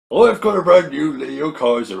I've got a brand new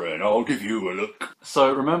LIOKAISER in, I'll give you a look.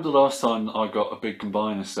 So remember last time I got a big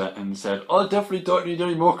combiner set and said, I definitely don't need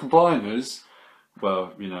any more combiners?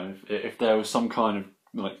 Well, you know, if there was some kind of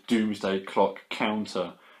like doomsday clock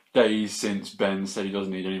counter, days since Ben said he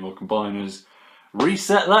doesn't need any more combiners,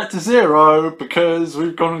 reset that to 0 because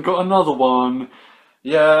we've gone and got another one.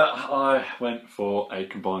 Yeah, I went for a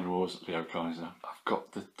Combiner Wars LIOKAISER. I've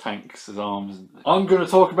got the tanks as arms. I'm going to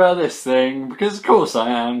talk about this thing because of course I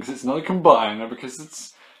am, because it's not a combiner, because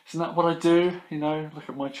isn't that what I do? You know, look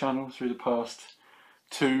at my channel through the past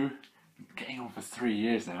getting on for 3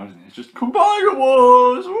 years now, isn't it? It's just Combiner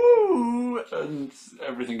Wars, woo! And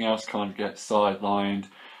everything else kind of gets sidelined.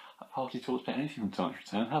 I've hardly talked about anything from Time to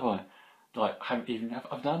Return, have I? Like,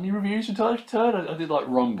 I've done any reviews from Time to Return? I did like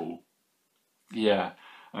Rumble. Yeah,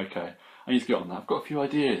 okay. I need to get on that. I've got a few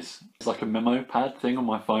ideas. It's like a memo pad thing on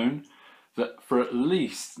my phone that for at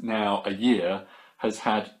least now a year has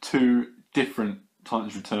had 2 different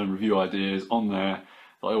Titans Return review ideas on there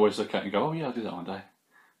that I always look at and go, oh yeah, I'll do that one day.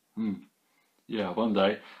 Yeah, one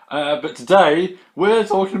day. But today we're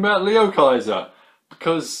talking about LIOKAISER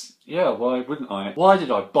because, yeah, why wouldn't I? Why did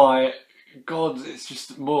I buy it? God, it's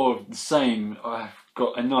just more of the same. I've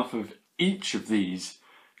got enough of each of these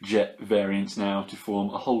jet variants now to form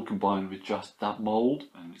a whole combiner with just that mould,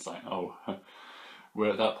 and it's like, oh, we're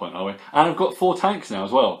at that point, are we? And I've got 4 tanks now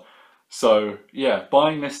as well, so yeah,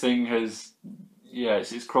 buying this thing has, yeah,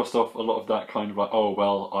 it's crossed off a lot of that kind of like, oh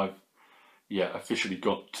well, I've officially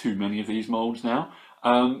got too many of these moulds now,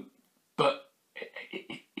 but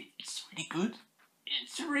it's really good.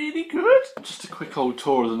 It's really good. Just a quick old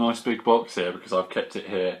tour of the nice big box here because I've kept it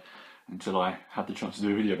here until I had the chance to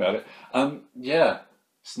do a video about it. Yeah.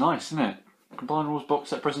 It's nice, isn't it? Combiner Wars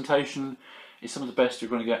box set presentation is some of the best you're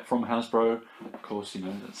going to get from Hasbro. Of course, you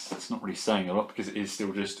know, that's not really saying a lot because it is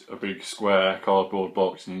still just a big square cardboard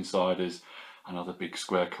box and inside is another big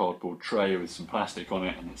square cardboard tray with some plastic on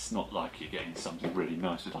it, and it's not like you're getting something really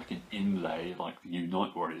nice. It's like an inlay like the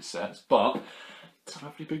Unite Warriors sets, but it's a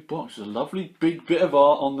lovely big box. There's a lovely big bit of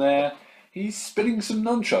art on there. He's spinning some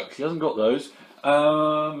nunchucks. He hasn't got those.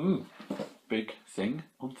 Big thing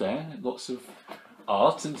on there. Lots of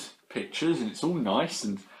art and pictures, and it's all nice,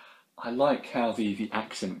 and I like how the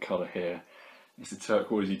accent colour here is the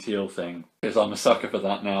turquoisey teal thing, because I'm a sucker for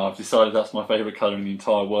that now. I've decided that's my favourite colour in the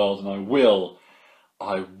entire world, and I will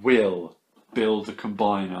build a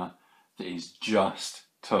combiner that is just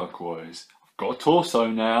turquoise. I've got a torso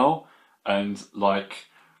now, and like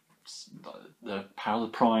the Power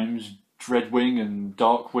of the Primes, Dreadwing and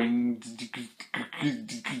Darkwing,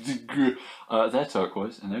 they're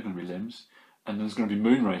turquoise and they're going to be limbs. And there's going to be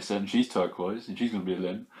Moonracer, and she's turquoise, and she's going to be a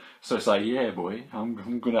limb. So it's like, yeah, boy, I'm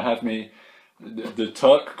going to have me. The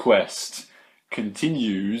Turk quest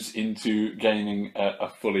continues into gaining a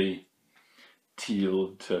fully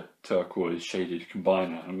teal to turquoise shaded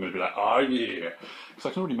combiner. I'm going to be like, oh yeah. So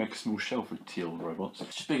I can already make a small shelf with teal robots.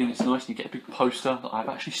 It's just big and it's nice, and you get a big poster that I've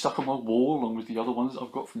actually stuck on my wall along with the other ones that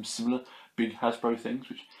I've got from similar big Hasbro things,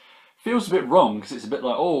 which feels a bit wrong because it's a bit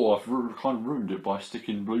like, oh, I've kind of ruined it by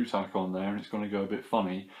sticking blue tack on there and it's going to go a bit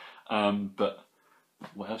funny. But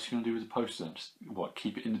what else are you going to do with the poster? Just, what,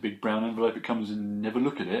 keep it in the big brown envelope it comes and never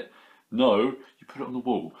look at it? No, you put it on the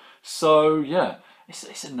wall. So yeah,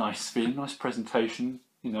 it's a nice feeling, nice presentation.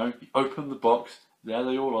 You know, you open the box, there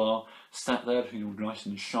they all are, sat there looking all nice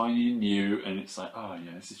and shiny and new, and it's like, oh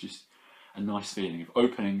yeah, this is just a nice feeling of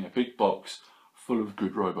opening a big box full of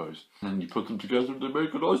good robos, and then you put them together and they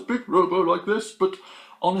make a nice big robo like this. But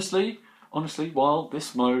honestly, while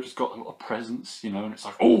this mode has got a lot of presence, you know, and it's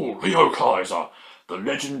like, oh, LIOKAISER, the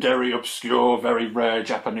legendary, obscure, very rare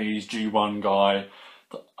Japanese G1 guy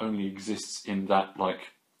that only exists in that, like,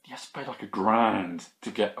 you have to pay like $1,000 to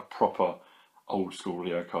get a proper old school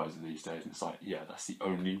LIOKAISER these days, and it's like, yeah, that's the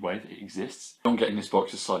only way that it exists. I'm getting this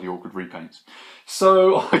box of slightly awkward repaints.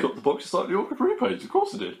 So I got the box of slightly awkward repaints, of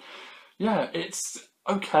course I did. Yeah, it's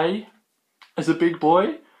okay as a big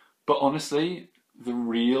boy, but honestly, the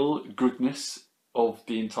real goodness of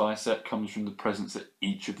the entire set comes from the presence that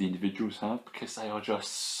each of the individuals have, because they are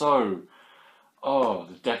just so, oh,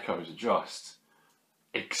 the decos are just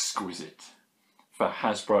exquisite for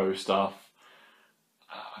Hasbro stuff.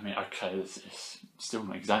 I mean, okay, it's still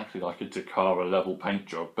not exactly like a Takara level paint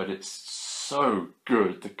job, but it's so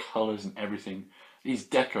good, the colours and everything. These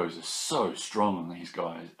decos are so strong on these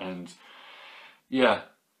guys, and yeah,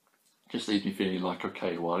 just leaves me feeling like,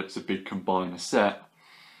 okay, while it's a big combiner set,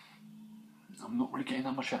 I'm not really getting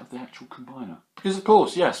that much out of the actual combiner. Because of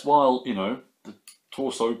course, yes, while, you know, the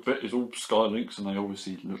torso bit is all Skylinks, and they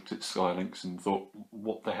obviously looked at Skylinks and thought,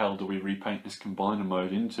 what the hell do we repaint this combiner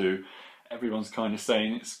mode into? everyone's kind of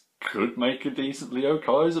saying it could make a decent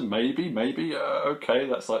LIOKAISER, maybe, okay,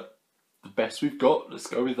 that's like the best we've got, let's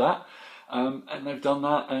go with that. And they've done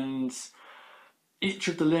that, and each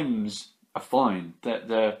of the limbs are fine.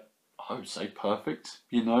 They're I would say perfect,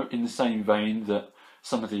 you know, in the same vein that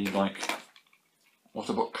some of the like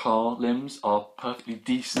Autobot car limbs are perfectly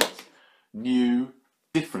decent, new,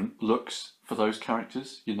 different looks for those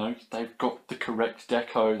characters, you know. They've got the correct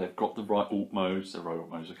deco, they've got the right alt modes, the robot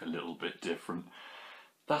modes look a little bit different.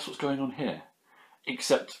 That's what's going on here.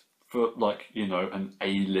 Except for, like, you know, an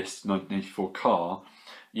A-list 1984 car,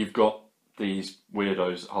 you've got these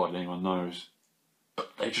weirdos that hardly anyone knows,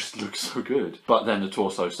 but they just look so good. But then the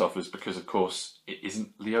torso suffers because, of course, it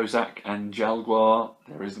isn't Leozak and Jaguar.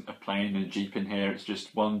 There isn't a plane and a jeep in here. It's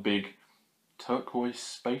just one big turquoise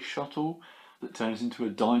space shuttle that turns into a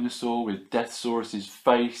dinosaur with Deathsaurus's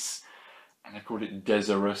face, and they called it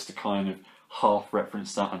Desaurus to kind of half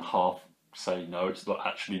reference that and half say no, it's not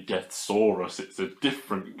actually Deathsaurus, it's a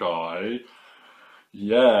different guy.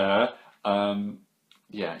 Yeah,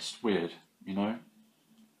 yeah, it's weird, you know.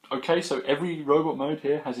 Okay, so every robot mode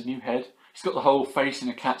here has a new head. It's got the whole face in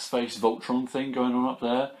a cat's face Voltron thing going on up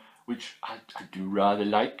there, which I do rather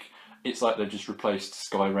like. It's like they've just replaced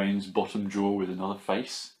Skyrain's bottom jaw with another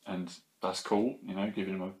face, and that's cool, you know,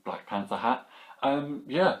 giving him a Black Panther hat.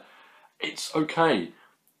 Yeah, it's okay.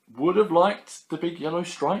 Would have liked the big yellow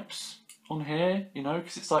stripes on here, you know,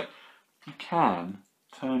 because it's like you can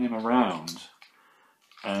turn him around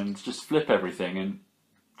and just flip everything and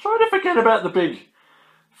try to forget about the big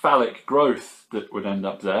phallic growth that would end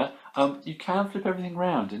up there. You can flip everything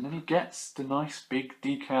around, and then he gets the nice big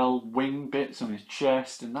decal wing bits on his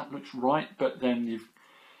chest, and that looks right, but then you've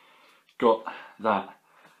got that.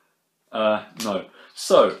 No.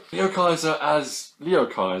 So, LIOKAISER as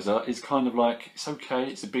LIOKAISER is kind of like, it's okay,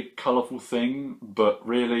 it's a big colourful thing, but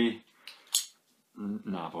really,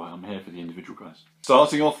 nah boy, I'm here for the individual guys.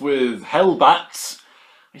 Starting off with Hellbat.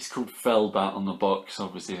 It's called Fellbat on the box.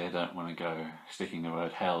 Obviously they don't want to go sticking the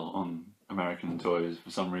word hell on American toys for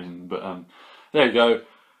some reason, but there you go.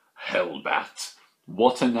 Hellbat.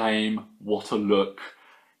 What a name, what a look.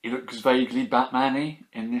 He looks vaguely Batman-y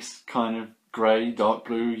in this kind of grey, dark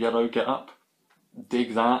blue, yellow get-up.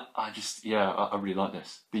 Dig that. I really like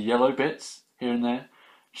this. The yellow bits here and there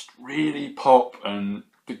just really pop, and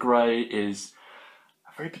the grey is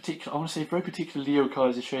a very particular, I want to say, a very particular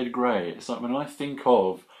LIOKAISER shade of grey. It's like when I think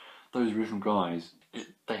of those original guys,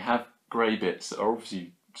 they have grey bits that are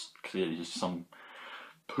obviously clearly just some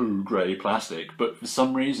poo grey plastic, but for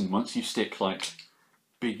some reason, once you stick like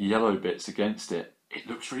big yellow bits against it, it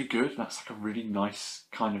looks really good. That's like a really nice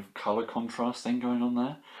kind of colour contrast thing going on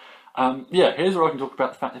there. Yeah, here's where I can talk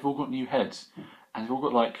about the fact they've all got new heads, and they've all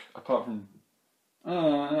got like, apart from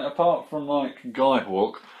like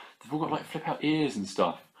Skyhawk, they've all got like flip out ears and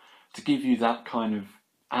stuff to give you that kind of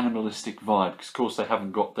animalistic vibe, because of course they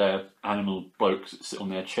haven't got their animal blokes that sit on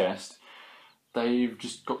their chest. They've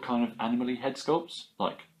just got kind of animally head sculpts,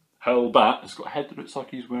 like Hellbat has got a head that looks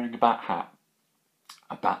like he's wearing a bat hat.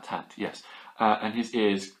 A bat hat, yes. And his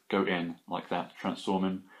ears go in like that to transform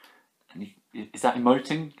him. And is that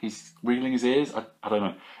emoting? He's wiggling his ears? I don't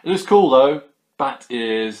know. It looks cool though. Bat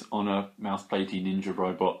ears on a mouse-platey ninja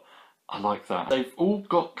robot. I like that. They've all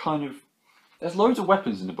got kind of... There's loads of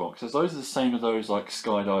weapons in the box. There's loads of the same of those like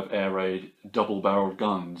Skydive, Air Raid, double-barreled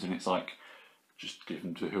guns, and it's like, just give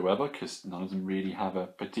them to whoever, because none of them really have a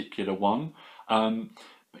particular one.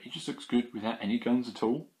 But he just looks good without any guns at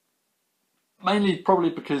all. Mainly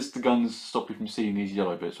probably because the guns stop you from seeing these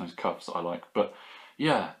yellow bits on his cuffs that I like. But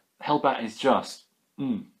yeah, Hellbat is just,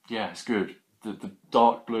 yeah, it's good. The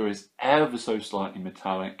dark blue is ever so slightly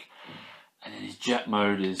metallic. And then his jet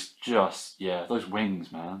mode is just, yeah, those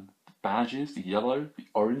wings, man. The badges, the yellow, the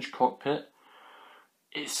orange cockpit.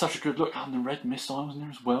 It's such a good look. And the red missiles in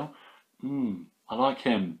there as well. I like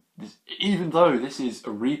him. Even though this is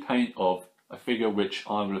a repaint of a figure which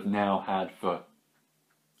I would have now had for,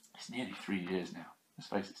 it's nearly 3 years now. Let's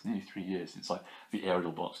face it, it's nearly 3 years since like the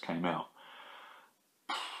aerial box came out.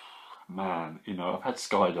 Man, you know, I've had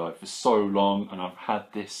Skydive for so long, and I've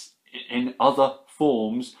had this in other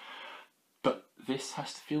forms, but this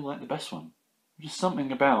has to feel like the best one. Just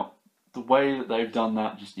something about the way that they've done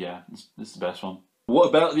that, just, yeah, this is the best one. What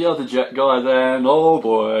about the other jet guy then? Oh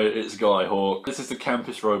boy, it's Skyhawk. This is the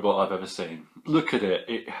campest robot I've ever seen. Look at it.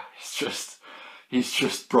 He's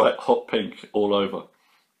just bright hot pink all over.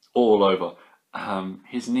 All over.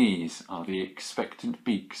 His knees are the expectant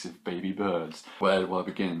beaks of baby birds. Where do I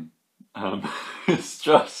begin? It's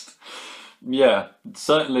just, yeah,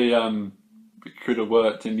 certainly it could have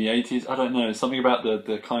worked in the 80s. I don't know, something about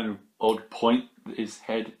the kind of odd point that his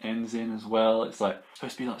head ends in as well. It's like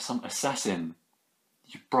supposed to be like some assassin.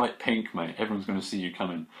 You're bright pink, mate. Everyone's going to see you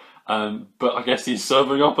coming. But I guess he's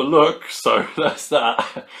serving up a look, so that's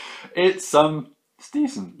that. It's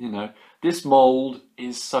decent, you know. This mould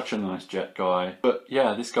is such a nice jet guy. But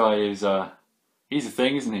yeah, this guy is he's a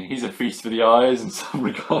thing, isn't he? He's a feast for the eyes in some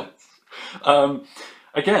regards.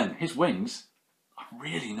 Again, his wings are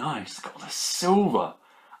really nice. Got the silver.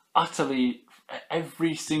 Utterly,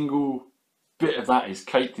 every single bit of that is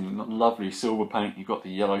caked in lovely silver paint. You've got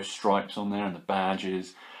the yellow stripes on there and the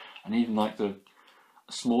badges, and even like the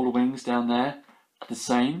smaller wings down there are the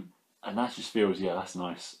same. And that just feels, yeah, that's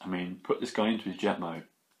nice. I mean, put this guy into his jet mode.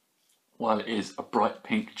 While it is a bright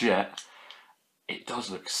pink jet, it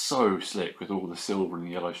does look so slick with all the silver and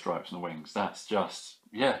the yellow stripes on the wings. That's just,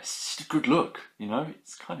 yeah, it's just a good look, you know?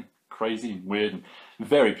 It's kind of crazy and weird and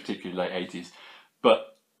very particularly late 80s,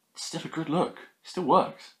 but still a good look. Still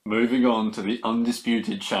works. Moving on to the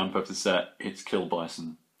undisputed champ of the set, it's Kill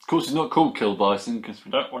Bison. Of course, it's not called Kill Bison because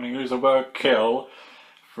we don't want to use the word kill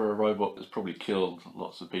for a robot that's probably killed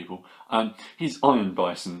lots of people. He's Iron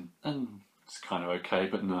Bison, and it's kind of okay,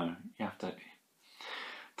 but no, you have to...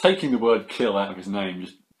 Taking the word kill out of his name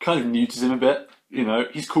just kind of neuters him a bit. You know,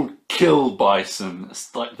 he's called Kill Bison.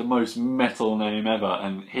 It's like the most metal name ever,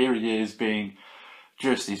 and here he is being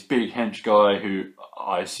just this big hench guy who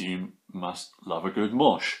I assume must love a good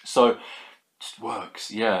mosh. So, just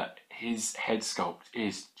works, yeah. His head sculpt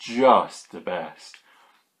is just the best.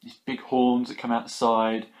 These big horns that come out the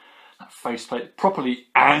side, that faceplate, properly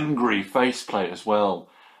angry faceplate as well.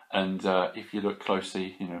 And if you look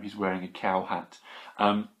closely, you know, he's wearing a cow hat.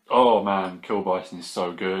 Oh man, Kill Bison is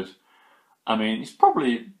so good. I mean, he's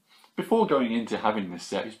probably, before going into having this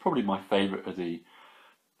set, he's probably my favourite of the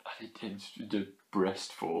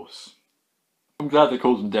breast force. I'm glad they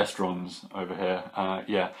called them Destrons over here.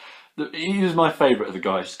 Yeah, he is my favourite of the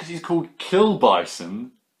guys because he's called Kill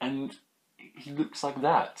Bison and he looks like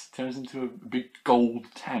that. Turns into a big gold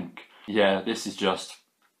tank. Yeah, this is just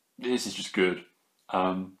good.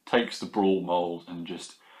 Takes the Brawl mould and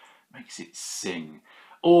just makes it sing.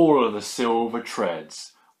 All of the silver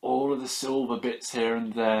treads, all of the silver bits here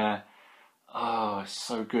and there. Oh, it's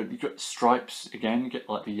so good. You've got stripes again, you get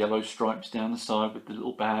like the yellow stripes down the side with the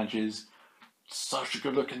little badges. Such a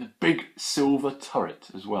good look, and the big silver turret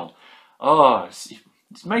as well. Oh, it's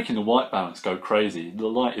making the white balance go crazy. The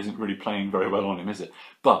light isn't really playing very well on him, is it?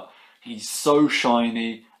 But he's so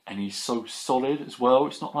shiny and he's so solid as well.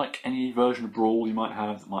 It's not like any version of Brawl you might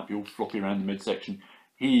have that might be all floppy around the midsection.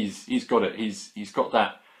 He's got it. He's got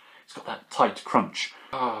that tight crunch.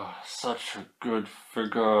 Oh, such a good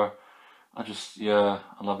figure. I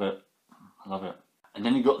love it. I love it. And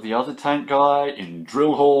then you got the other tank guy in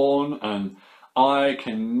Drillhorn, and I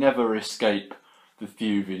can never escape the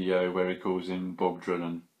Thew video where he calls him Bob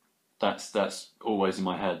Drillin. That's always in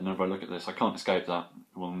my head. Whenever I look at this, I can't escape that.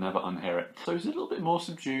 We'll never unhear it. So he's a little bit more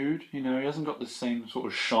subdued, you know, he hasn't got the same sort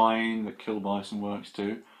of shine that Kill Bison works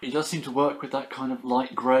to. He does seem to work with that kind of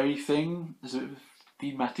light grey thing. There's a bit of a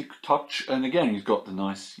thematic touch, and again he's got the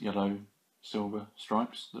nice yellow silver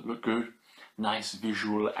stripes that look good. Nice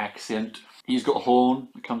visual accent. He's got a horn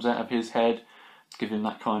that comes out of his head, giving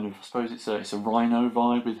that kind of, I suppose it's a rhino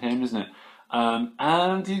vibe with him, isn't it?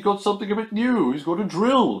 And he's got something a bit new. He's got a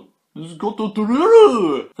drill. He's got a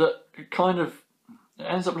drill that kind of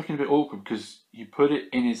ends up looking a bit awkward because you put it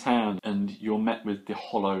in his hand and you're met with the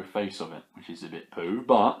hollow face of it, which is a bit poo,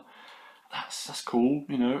 but that's cool,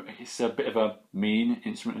 you know. It's a bit of a mean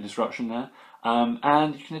instrument of disruption there.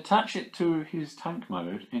 And you can attach it to his tank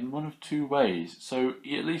mode in one of two ways. So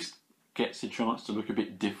he at least gets a chance to look a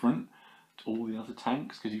bit different to all the other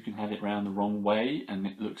tanks because you can have it round the wrong way and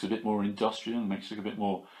it looks a bit more industrial and makes it look a bit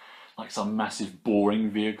more like some massive boring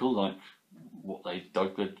vehicle like what they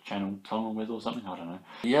dug the channel tunnel with or something, I don't know.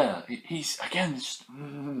 Yeah, he's, again, just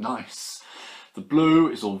nice. The blue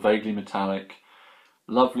is all vaguely metallic,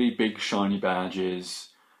 lovely big shiny badges.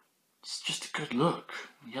 It's just a good look.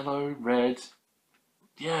 Yellow, red,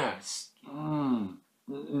 yeah,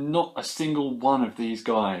 not a single one of these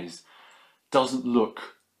guys doesn't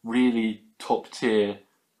look really top tier,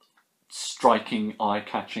 striking,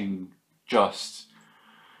 eye-catching, just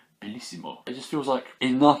bellissimo. It just feels like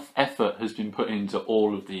enough effort has been put into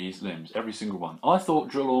all of these limbs, every single one. I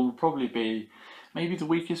thought Drillhorn would probably be maybe the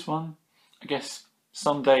weakest one. I guess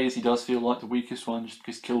some days he does feel like the weakest one just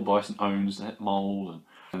because Kill Bison owns that mould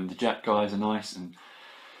and the Jack guys are nice, and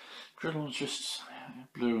Drillhorn's just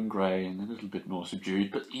blue and grey and a little bit more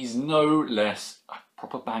subdued, but he's no less a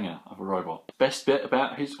proper banger of a robot. The best bit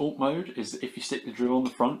about his alt mode is that if you stick the drill on the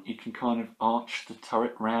front, you can kind of arch the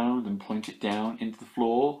turret round and point it down into the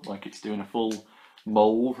floor like it's doing a full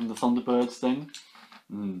mole from the Thunderbirds thing.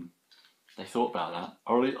 They thought about that.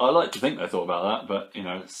 Or I like to think they thought about that, but you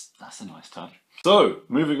know, that's a nice touch. So,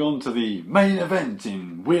 moving on to the main event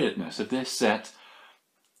in weirdness of this set.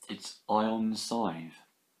 It's Ion Scythe.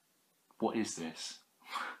 What is this?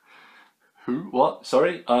 Who? What?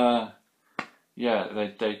 Sorry?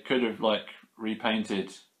 Yeah, they could have like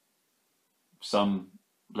repainted some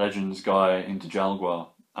Legends guy into Jalguar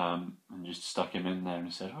and just stuck him in there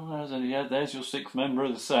and said, oh, there's your 6th member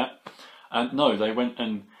of the set. And no, they went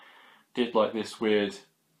and did like this weird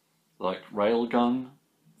like railgun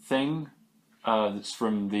thing that's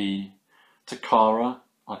from the Takara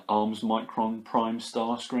like Arms Micron Prime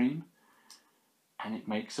Starscream, and it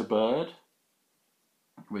makes a bird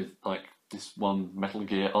with like this one Metal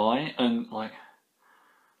Gear eye, and like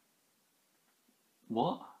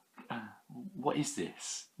what is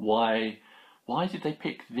this? Why did they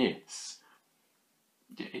pick this?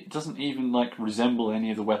 It doesn't even like resemble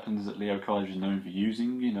any of the weapons that LIOKAISER is known for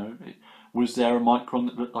using, you know. Was there a Micron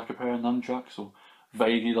that looked like a pair of nunchucks or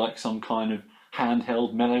vaguely like some kind of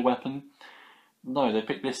handheld melee weapon? No, they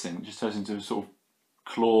picked this thing. It just turns into a sort of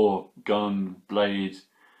claw, gun, blade,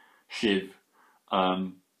 shiv,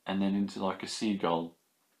 and then into like a seagull.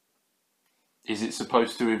 Is it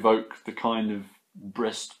supposed to evoke the kind of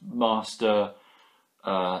breastmaster,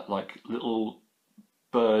 like little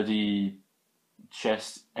birdie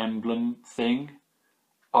chest emblem thing?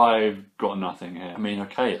 I've got nothing here. I mean,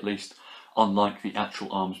 okay, at least unlike the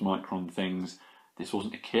actual Arms Micron things, this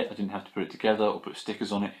wasn't a kit. I didn't have to put it together or put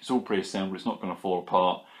stickers on it. It's all pre-assembled. It's not going to fall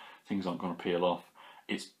apart. Things aren't going to peel off.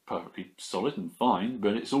 It's perfectly solid and fine,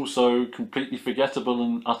 but it's also completely forgettable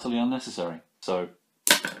and utterly unnecessary. So,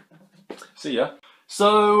 see ya.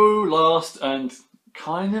 So, last and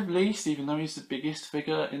kind of least, even though he's the biggest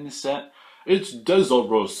figure in the set, it's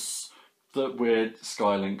Desorus, the weird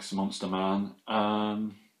Skylinks monster man.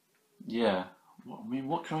 Yeah, I mean,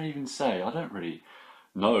 what can I even say? I don't really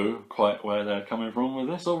know quite where they're coming from with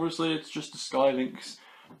this. Obviously, it's just a Skylinks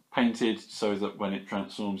painted so that when it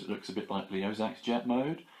transforms, it looks a bit like Leozak's jet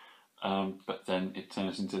mode. But then it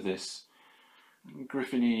turns into this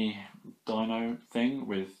Griffin-y dino thing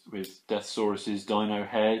with Deathsaurus's dino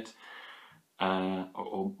head,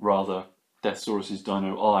 or rather Deathsaurus's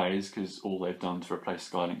dino eyes, because all they've done to replace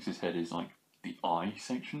Skylinks' head is like the eye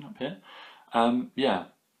section up here. Yeah,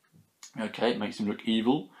 okay, it makes him look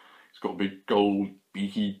evil. He's got a big gold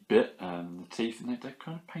beaky bit and the teeth, and they've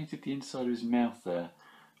kind of painted the inside of his mouth there,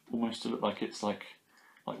 almost to look like it's like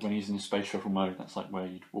when he's in space shuttle mode. That's like where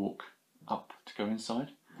you'd walk up to go inside,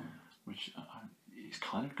 which is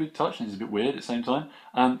kind of a good touch and is a bit weird at the same time.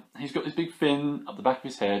 He's got this big fin up the back of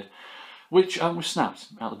his head, which was snapped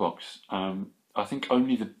out of the box. I think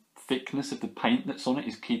only the thickness of the paint that's on it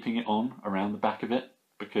is keeping it on around the back of it,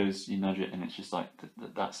 because you nudge it and it's just like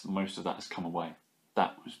that's most of that has come away.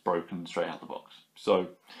 That was broken straight out of the box. So,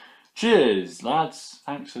 cheers, lads!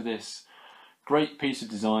 Thanks for this great piece of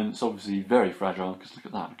design. It's obviously very fragile, because look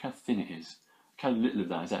at that. Look how thin it is. Look how little of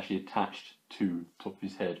that is actually attached to the top of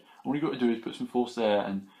his head. All you've got to do is put some force there,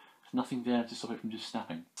 and there's nothing there to stop it from just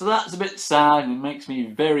snapping. So that's a bit sad, and it makes me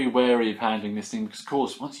very wary of handling this thing, because of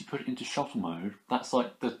course, once you put it into shuttle mode, that's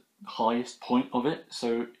like the highest point of it.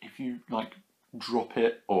 So if you like drop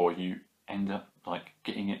it, or you end up like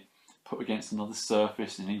getting it put against another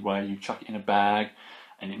surface in any way, you chuck it in a bag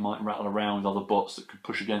and it might rattle around with other bots that could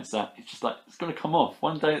push against that. It's just like, it's going to come off.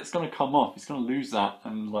 One day it's going to come off. It's going to lose that,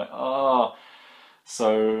 and like,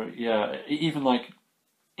 So yeah, even like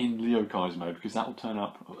in LIOKAISER mode, because that will turn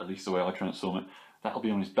up, or at least the way I transform it, that'll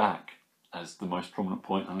be on his back as the most prominent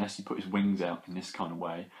point, unless you put his wings out in this kind of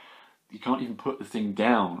way. You can't even put the thing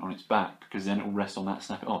down on its back, because then it will rest on that and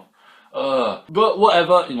snap it off. But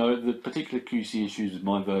whatever, you know, the particular QC issues with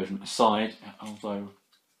my version aside, although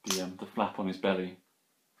the flap on his belly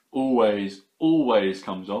always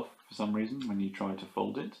comes off for some reason when you try to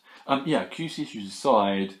fold it. Yeah, QC issues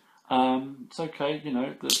aside, it's okay, you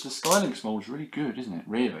know, the Skylinks mold is really good, isn't it,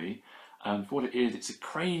 really? For what it is, it's a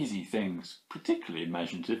crazy thing. It's particularly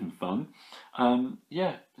imaginative and fun.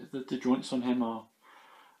 Yeah, the joints on him are,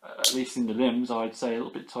 at least in the limbs, I'd say a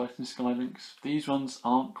little bit tighter than Skylinks. These ones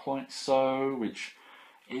aren't quite so, which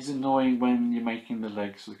is annoying when you're making the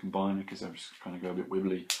legs for the combiner, because they're just kind of go a bit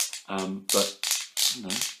wibbly. But, you know,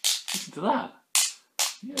 listen to that.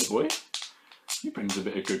 Yeah, boy. He brings a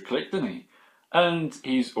bit of good click, doesn't he? And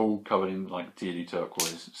he's all covered in like tealy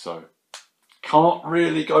turquoise, so can't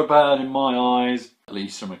really go bad in my eyes, at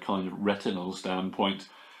least from a kind of retinal standpoint.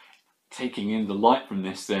 Taking in the light from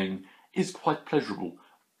this thing is quite pleasurable,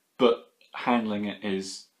 but handling it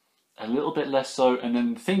is a little bit less so, and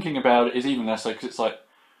then thinking about it is even less so, because it's like,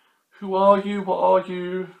 who are you? What are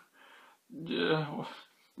you?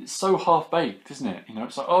 It's so half-baked, isn't it? You know,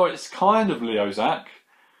 it's like, oh, it's kind of Leozak,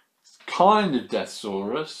 it's kind of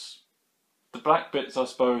Deathsaurus. The black bits, I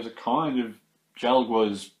suppose, are kind of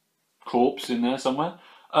Jalguar's corpse in there somewhere.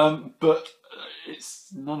 But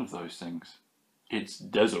it's none of those things. It's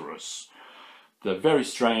Desaurus, the very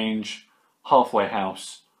strange halfway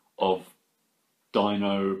house of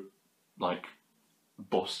dino, like,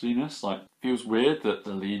 bossliness. Like, feels weird that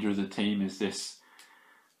the leader of the team is this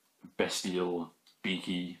bestial,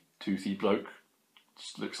 beaky, toothy bloke.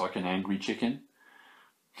 Just looks like an angry chicken.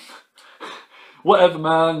 Whatever,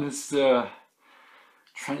 man. It's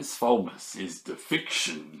Transformers is the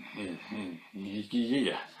fiction.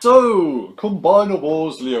 Yeah. So, Combiner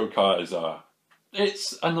Wars LIOKAISER.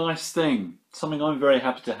 It's a nice thing. Something I'm very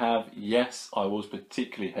happy to have. Yes, I was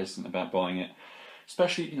particularly hesitant about buying it.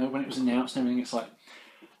 Especially, you know, when it was announced and everything, it's like,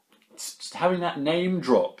 just having that name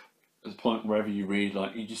drop at the point wherever you read,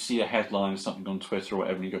 like, you just see a headline or something on Twitter or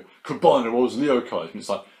whatever, and you go, Combiner Wars LIOKAISER. And it's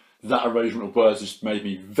like, that arrangement of words just made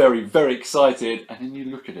me very, very excited. And then you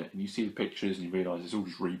look at it and you see the pictures and you realise it's all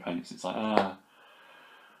just repaints. It's like,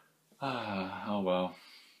 oh well.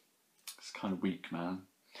 It's kind of weak, man.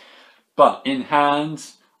 But in hand,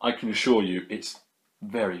 I can assure you, it's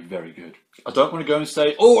very, very good. I don't want to go and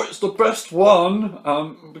say, oh, it's the best one,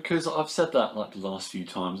 because I've said that like the last few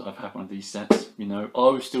times I've had one of these sets. You know, I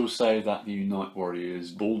would still say that the Unite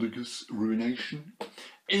Warriors Baldigus Ruination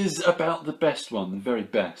is about the best one, the very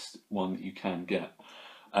best one that you can get.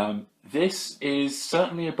 This is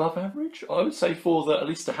certainly above average, I would say, for the, at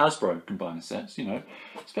least the Hasbro combiner sets. You know,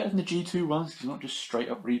 it's better than the G2 ones because it's not just straight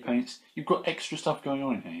up repaints. You've got extra stuff going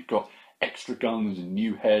on in here. You've got extra guns and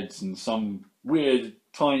new heads and some weird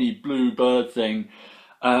tiny blue bird thing,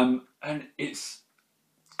 and it's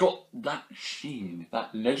got that sheen,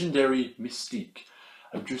 that legendary mystique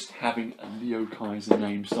of just having a LIOKAISER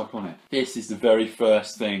name stuck on it. This is the very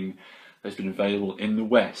first thing that's been available in the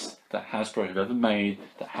West that Hasbro have ever made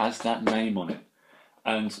that has that name on it.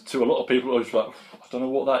 And to a lot of people, I was like, I don't know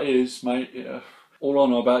what that is, mate. Yeah. All I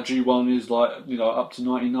know about G1 is, like, you know, up to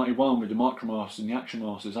 1991 with the Micromasters and the Action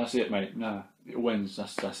Masters. That's it, mate. No, it wins.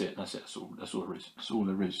 That's it. That's it. That's all there is. That's all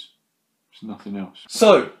there is. There's nothing else.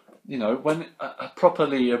 So, you know, when a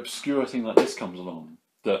properly obscure thing like this comes along,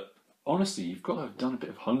 that honestly, you've got to have done a bit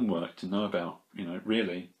of homework to know about, you know,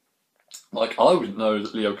 really. Like, I wouldn't know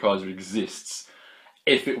that LIOKAISER exists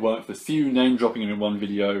if it weren't for Thew name dropping him in one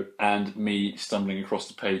video and me stumbling across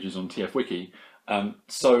the pages on TF Wiki.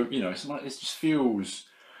 So, you know, something like this just feels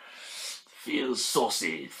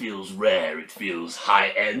saucy, it feels rare, it feels high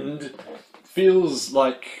end. It feels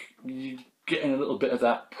like you're getting a little bit of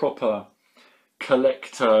that proper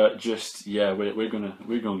collector, just, yeah, we're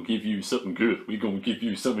gonna give you something good. We're gonna give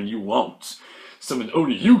you something you want. Something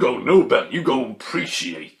only you gonna know about, you gonna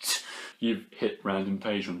appreciate. You've hit random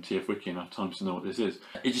page on TF Wiki enough times to know what this is.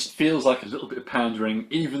 It just feels like a little bit of pandering,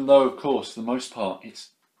 even though, of course, for the most part, it's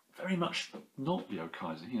very much not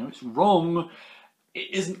LIOKAISER. You know, it's wrong.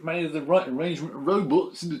 It isn't made of the right arrangement of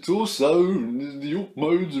robots in the torso, and the York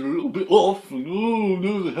modes are a little bit off, and oh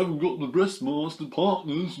no, they haven't got the breastmaster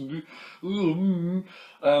partners.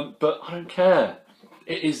 But I don't care.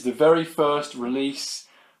 It is the very first release,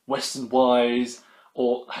 Western-wise,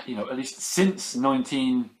 or, you know, at least since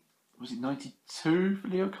 92 for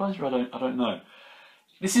LIOKAISER? I don't know.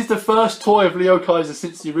 This is the first toy of LIOKAISER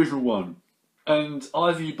since the original one. And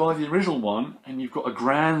either you buy the original one and you've got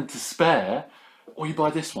 £1,000 to spare, or you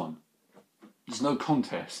buy this one. There's no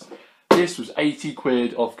contest. This was 80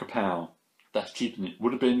 quid off Kapow. That's cheaper than it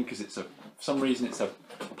would have been because it's for some reason it's a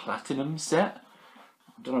platinum set.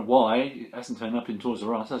 I don't know why, it hasn't turned up in Toys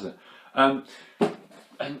R Us, has it? And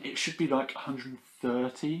it should be like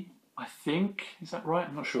 130, I think. Is that right?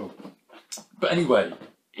 I'm not sure. But anyway,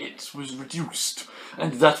 it was reduced,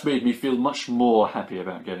 and that made me feel much more happy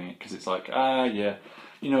about getting it, because it's like, yeah,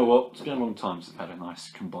 you know what, it's been a long time since I've had a nice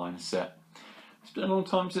combined set. It's been a long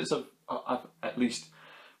time since I've at least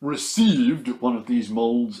received one of these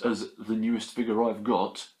moulds as the newest figure I've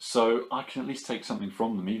got, so I can at least take something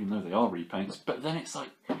from them, even though they are repaints. But then it's like,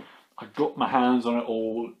 I got my hands on it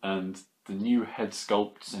all, and the new head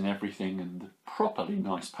sculpts and everything, and the properly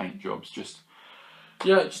nice paint jobs, just,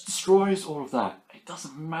 yeah, it just destroys all of that. It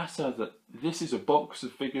doesn't matter that this is a box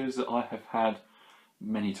of figures that I have had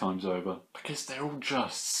many times over, because they're all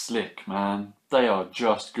just slick, man. They are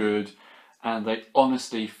just good, and they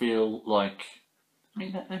honestly feel like, I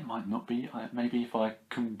mean, they might not be, maybe if I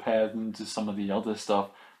compare them to some of the other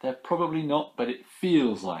stuff, they're probably not, but it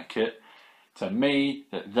feels like it to me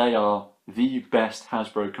that they are the best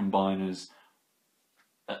Hasbro combiners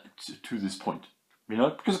to this point. You know,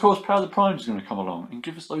 because of course Power the Prime is going to come along and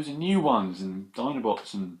give us loads of new ones, and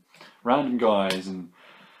Dinobots and random guys and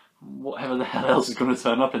whatever the hell else is going to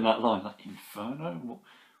turn up in that line, like Inferno.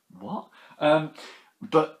 What?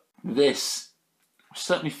 But this was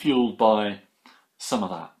certainly fueled by some of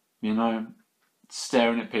that. You know,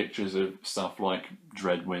 staring at pictures of stuff like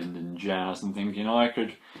Dreadwind and Jazz and thinking I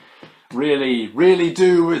could really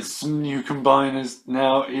do with some new combiners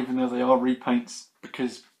now, even though they are repaints,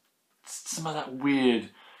 because some of that weird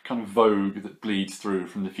kind of vogue that bleeds through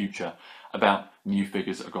from the future about new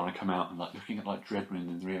figures that are going to come out, and like looking at like Dreadwind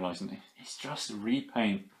and realising it's just a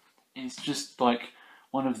repaint, it's just like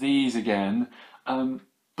one of these again,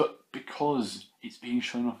 but because it's being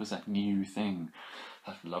shown off as that new thing,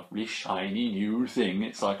 that lovely shiny new thing,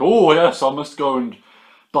 it's like, oh yes, I must go and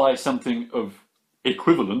buy something of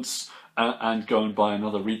equivalence and go and buy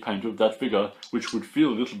another repaint of that figure, which would feel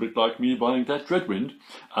a little bit like me buying that Dreadwind,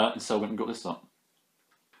 and so I went and got this up.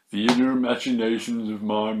 The inner machinations of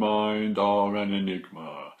my mind are an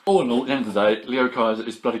enigma. All in all, at the end of the day, LIOKAISER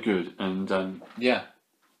is bloody good, and yeah,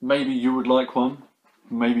 maybe you would like one,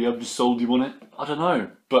 maybe I've just sold you on it, I don't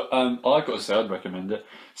know, but I've got to say I'd recommend it.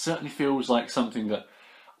 Certainly feels like something that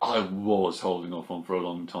I was holding off on for a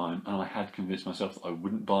long time, and I had convinced myself that I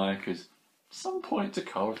wouldn't buy, because at some point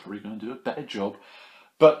Takara's probably going to do a better job.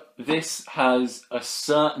 But this has a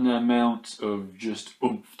certain amount of just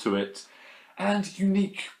oomph to it, and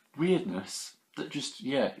unique weirdness that just,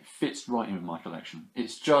 yeah, it fits right in with my collection.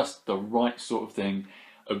 It's just the right sort of thing.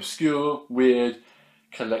 Obscure, weird,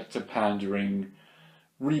 collector pandering,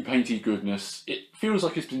 repainty goodness. It feels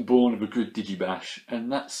like it's been born of a good digibash,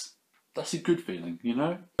 and that's a good feeling, you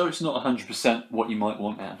know? So it's not 100% what you might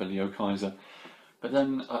want out of a LIOKAISER, but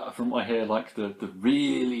then from what I hear, like the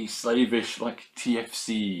really slavish like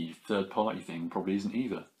TFC third party thing probably isn't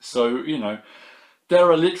either. So, you know, there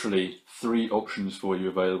are literally 3 options for you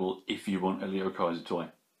available if you want a LIOKAISER toy.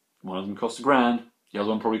 One of them costs £1, the other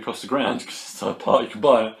one probably costs £1 because it's third party, you can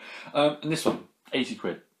buy it. And this one, 80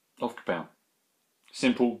 quid, off Kapow.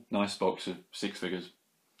 Simple, nice box of 6 figures.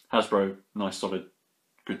 Hasbro, nice solid,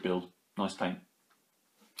 good build, nice paint.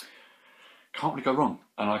 Can't really go wrong.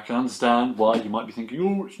 And I can understand why you might be thinking,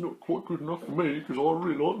 oh, it's not quite good enough for me because I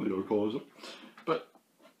really like LIOKAISER. But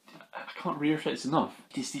I can't reiterate this enough.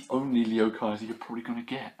 It's the only LIOKAISER you're probably going to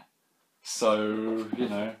get. So, you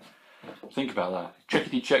know, think about that.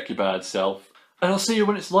 Checkity check your bad self. And I'll see you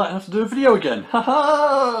when it's light enough to do a video again.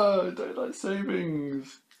 Haha! Daylight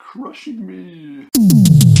savings. Crushing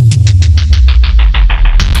me.